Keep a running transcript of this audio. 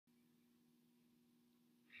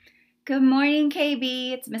Good morning,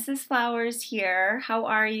 KB. It's Mrs. Flowers here. How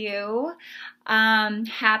are you?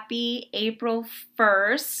 Happy April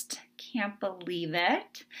 1st. Can't believe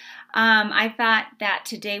it. I thought that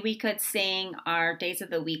today we could sing our Days of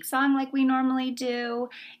the Week song like we normally do,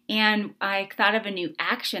 and I thought of a new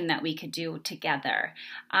action that we could do together.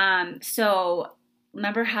 So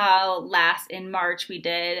remember how last in March we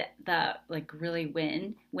did the like really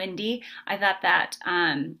windy? I thought that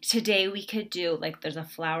today we could do like there's a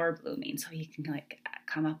flower blooming, so you can like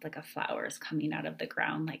come up like a flower is coming out of the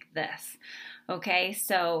ground like this. Okay,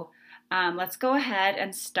 so let's go ahead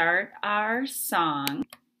and start our song.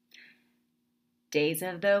 Days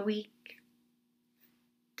of the week,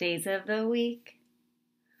 days of the week,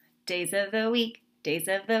 days of the week, days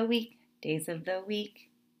of the week, days of the week.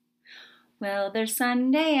 Well, there's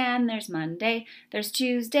Sunday and there's Monday, there's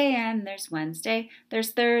Tuesday and there's Wednesday,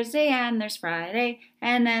 there's Thursday and there's Friday,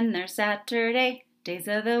 and then there's Saturday. Days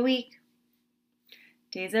of the week,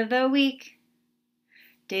 days of the week,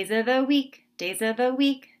 days of the week, days of the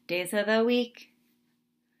week, days of the week.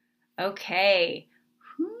 Okay,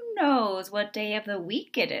 who knows what day of the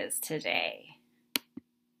week it is today?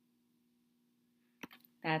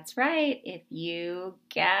 That's right, if you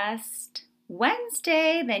guessed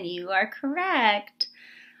Wednesday, then you are correct.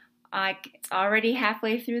 It's already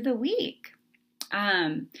halfway through the week.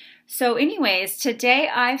 So anyways, today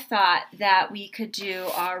I thought that we could do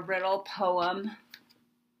our riddle poem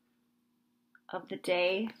of the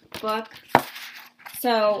day book.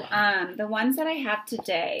 So the ones that I have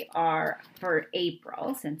today are for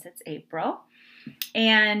April, since it's April.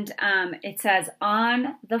 And it says,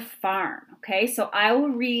 on the farm. Okay, so I will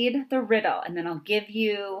read the riddle and then I'll give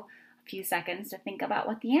you a few seconds to think about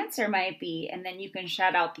what the answer might be, and then you can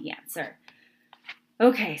shout out the answer.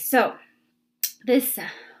 Okay, so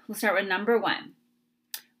we'll start with number one.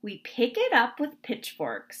 We pick it up with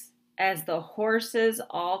pitchforks as the horses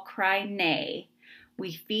all cry neigh.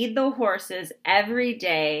 We feed the horses every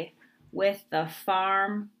day with the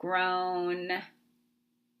farm grown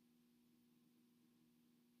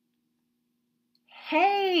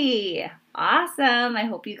hay. Awesome. I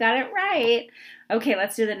hope you got it right. Okay,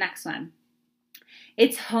 let's do the next one.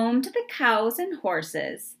 It's home to the cows and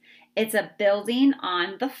horses. It's a building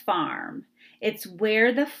on the farm. It's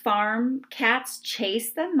where the farm cats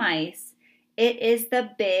chase the mice. It is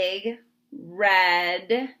the big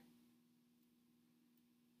red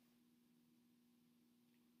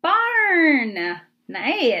barn.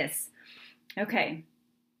 Nice. Okay.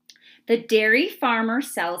 The dairy farmer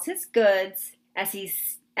sells his goods as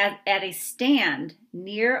he's at a stand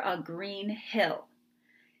near a green hill.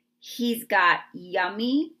 He's got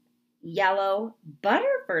yummy yellow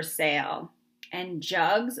butter for sale and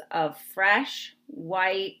jugs of fresh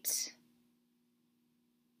white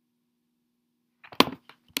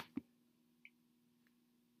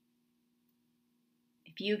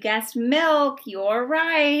If you guessed milk, you're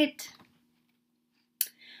right.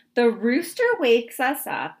 The rooster wakes us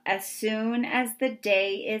up as soon as the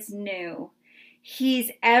day is new. He's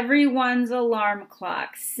everyone's alarm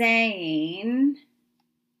clock saying,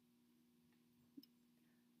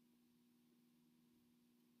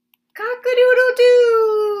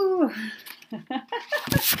 cock-a-doodle-doo!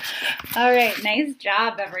 All right, nice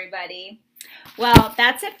job, everybody. Well,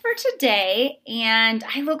 that's it for today, and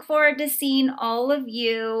I look forward to seeing all of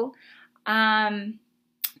you to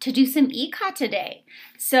do some ECOT today.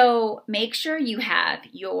 So make sure you have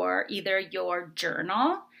either your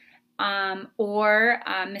journal or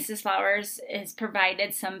Mrs. Flowers has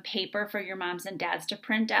provided some paper for your moms and dads to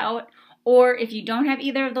print out. Or if you don't have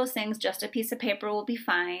either of those things, just a piece of paper will be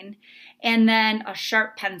fine. And then a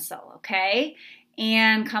sharp pencil, okay?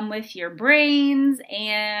 And come with your brains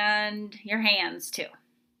and your hands too.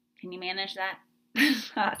 Can you manage that?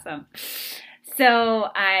 Awesome. So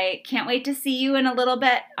I can't wait to see you in a little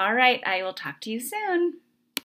bit. All right, I will talk to you soon.